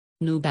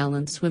New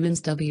Balance Women's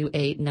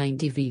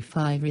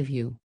W890V5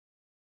 Review.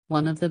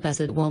 One of the best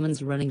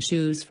women's running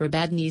shoes for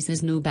bad knees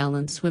is New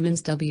Balance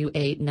Women's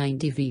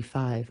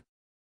W890V5.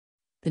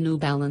 The New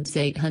Balance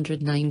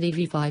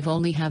 890V5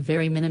 only have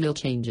very minimal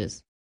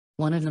changes.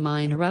 One of the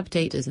minor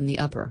update is in the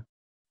upper.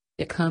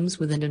 It comes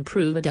with an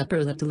improved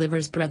upper that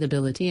delivers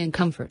breathability and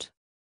comfort.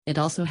 It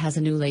also has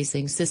a new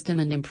lacing system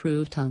and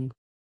improved tongue.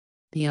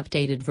 The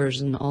updated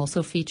version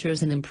also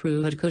features an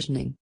improved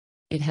cushioning.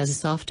 It has a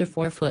softer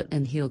forefoot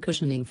and heel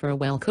cushioning for a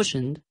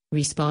well-cushioned,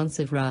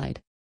 responsive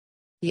ride.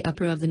 The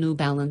upper of the New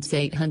Balance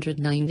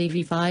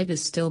 890V5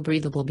 is still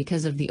breathable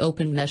because of the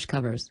open mesh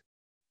covers.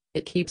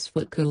 It keeps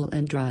foot cool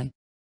and dry.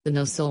 The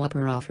no-sole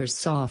upper offers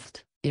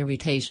soft,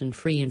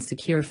 irritation-free and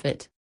secure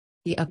fit.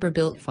 The upper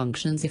built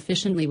functions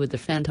efficiently with the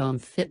Phantom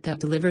fit that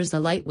delivers a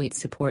lightweight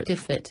supportive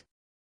fit.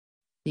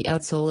 The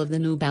outsole of the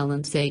New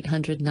Balance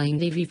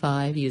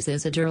 890V5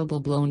 uses a durable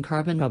blown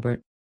carbon rubber.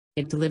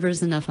 It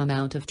delivers enough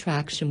amount of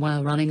traction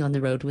while running on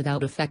the road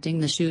without affecting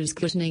the shoe's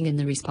cushioning and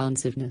the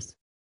responsiveness.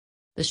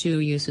 The shoe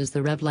uses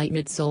the Revlite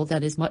midsole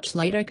that is much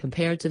lighter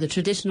compared to the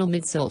traditional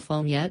midsole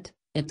foam, yet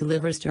it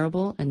delivers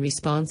durable and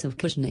responsive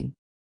cushioning.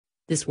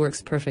 This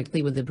works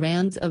perfectly with the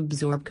brand's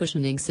Absorb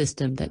cushioning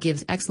system that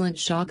gives excellent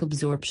shock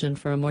absorption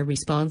for a more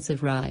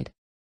responsive ride.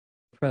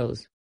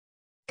 Pros.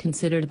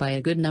 Considered by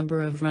a good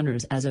number of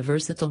runners as a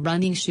versatile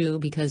running shoe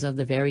because of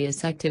the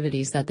various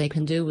activities that they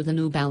can do with the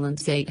New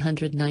Balance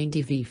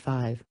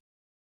 890V5.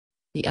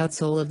 The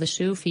outsole of the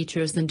shoe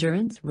features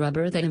endurance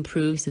rubber that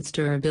improves its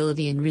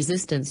durability and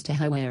resistance to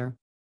high wear.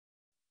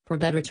 For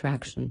better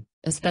traction,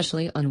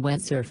 especially on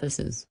wet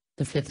surfaces,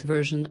 the fifth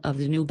version of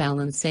the New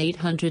Balance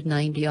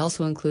 890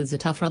 also includes a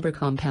tough rubber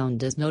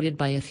compound as noted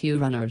by a few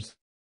runners.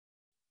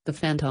 The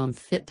Phantom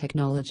Fit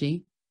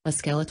technology, a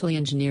skeletally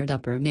engineered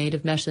upper made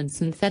of mesh and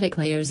synthetic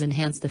layers,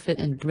 enhance the fit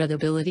and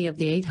breathability of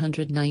the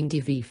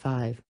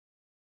 890V5.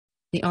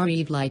 The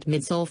Revlite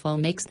midsole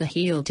foam makes the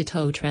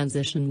heel-to-toe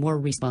transition more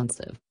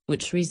responsive,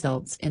 which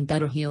results in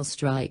better heel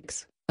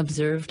strikes,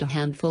 observed a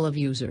handful of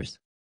users.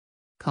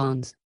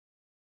 Cons.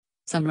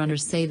 Some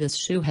runners say this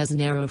shoe has a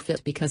narrow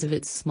fit because of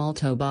its small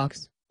toe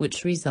box,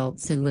 which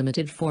results in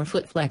limited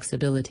forefoot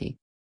flexibility.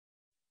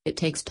 It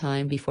takes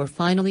time before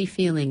finally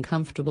feeling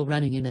comfortable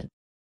running in it.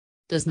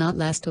 Does not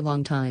last a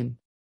long time.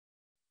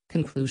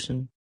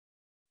 Conclusion.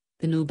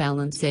 The New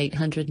Balance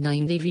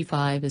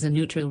 890V5 is a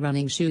neutral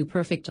running shoe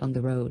perfect on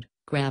the road,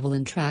 gravel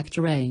and track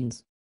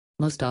terrains.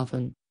 Most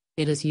often,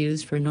 it is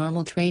used for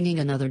normal training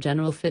and other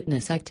general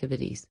fitness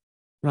activities.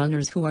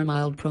 Runners who are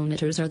mild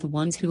pronators are the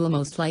ones who will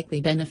most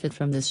likely benefit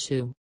from this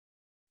shoe.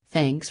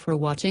 Thanks for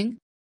watching.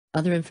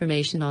 Other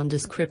information on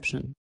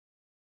description.